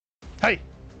Hey,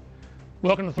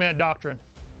 welcome to Command Doctrine.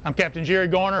 I'm Captain Jerry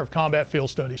Garner of Combat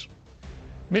Field Studies.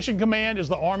 Mission Command is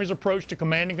the Army's approach to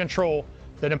command and control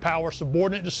that empowers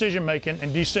subordinate decision-making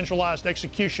and decentralized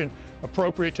execution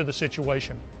appropriate to the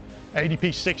situation. ADP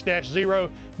 6-0,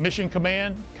 Mission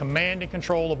Command, command and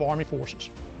control of Army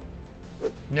forces.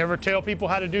 Never tell people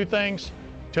how to do things,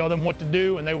 tell them what to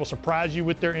do, and they will surprise you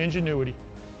with their ingenuity.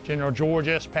 General George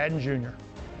S. Patton, Jr.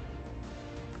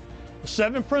 The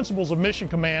 7 principles of Mission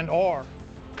Command are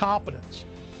competence,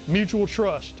 mutual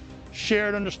trust,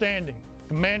 shared understanding,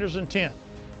 commander's intent,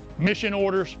 mission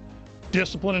orders,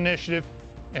 discipline initiative,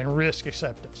 and risk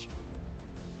acceptance.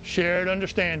 Shared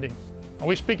understanding. Are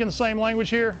we speaking the same language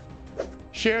here?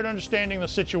 Shared understanding of the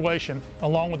situation,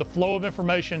 along with the flow of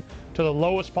information to the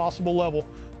lowest possible level,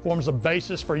 forms the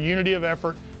basis for unity of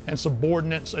effort and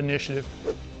subordinates initiative.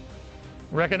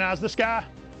 Recognize this guy?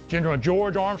 General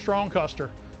George Armstrong Custer,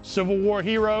 Civil War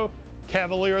hero,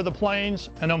 Cavalier of the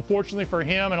Plains, and unfortunately for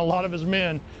him and a lot of his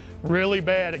men, really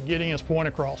bad at getting his point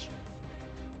across.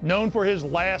 Known for his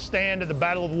last stand at the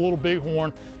Battle of the Little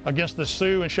Bighorn against the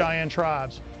Sioux and Cheyenne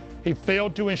tribes, he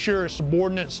failed to ensure his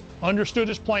subordinates understood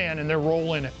his plan and their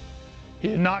role in it. He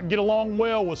did not get along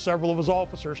well with several of his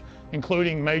officers,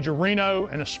 including Major Reno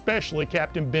and especially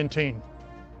Captain Benteen.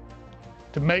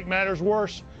 To make matters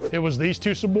worse, it was these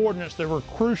 2 subordinates that were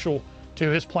crucial to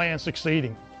his plan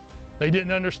succeeding. They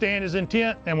didn't understand his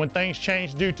intent, and when things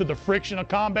changed due to the friction of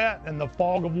combat and the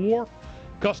fog of war,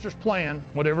 Custer's plan,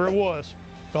 whatever it was,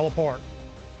 fell apart.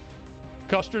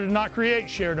 Custer did not create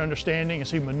shared understanding as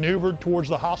he maneuvered towards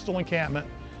the hostile encampment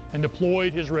and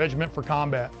deployed his regiment for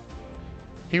combat.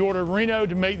 He ordered Reno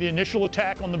to make the initial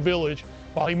attack on the village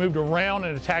while he moved around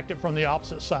and attacked it from the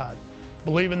opposite side,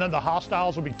 believing that the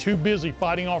hostiles would be too busy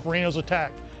fighting off Reno's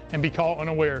attack and be caught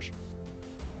unawares.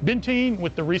 Benteen,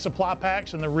 with the resupply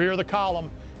packs in the rear of the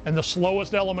column and the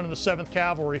slowest element of the 7th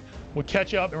Cavalry, would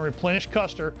catch up and replenish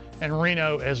Custer and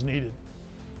Reno as needed.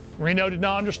 Reno did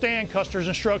not understand Custer's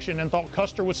instruction and thought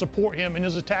Custer would support him in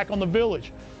his attack on the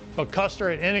village, but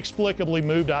Custer had inexplicably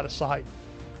moved out of sight.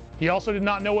 He also did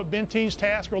not know what Benteen's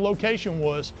task or location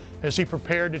was as he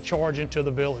prepared to charge into the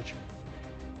village.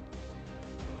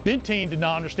 Benteen did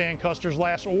not understand Custer's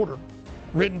last order,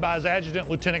 written by his adjutant,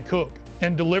 Lieutenant Cook,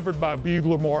 and delivered by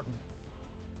Bugler Martin.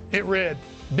 It read,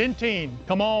 "Benteen,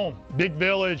 come on, big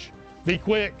village, be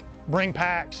quick, bring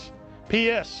packs.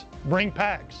 P.S. Bring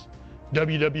packs.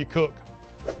 W.W. Cook."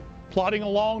 Plodding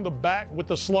along the back with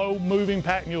the slow-moving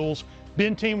pack mules,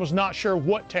 Benteen was not sure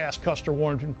what task Custer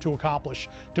wanted him to accomplish,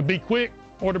 to be quick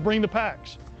or to bring the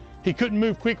packs. He couldn't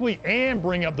move quickly and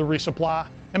bring up the resupply,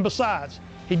 and besides,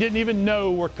 he didn't even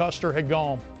know where Custer had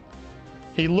gone.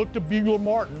 He looked to Bugler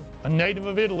Martin, a native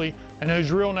of Italy and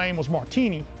whose real name was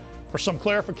Martini, for some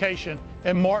clarification,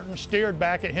 and Martin stared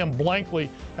back at him blankly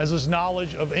as his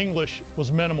knowledge of English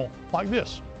was minimal, like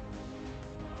this.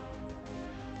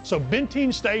 So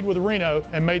Benteen stayed with Reno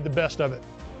and made the best of it.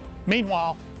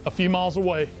 Meanwhile, a few miles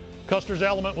away, Custer's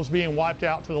element was being wiped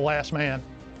out to the last man.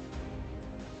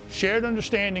 Shared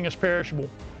understanding is perishable,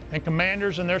 and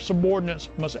commanders and their subordinates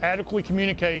must adequately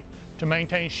communicate to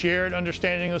maintain shared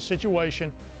understanding of the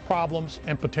situation, problems,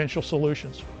 and potential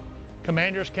solutions.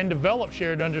 Commanders can develop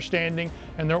shared understanding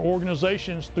in their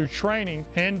organizations through training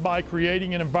and by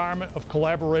creating an environment of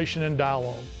collaboration and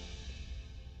dialogue.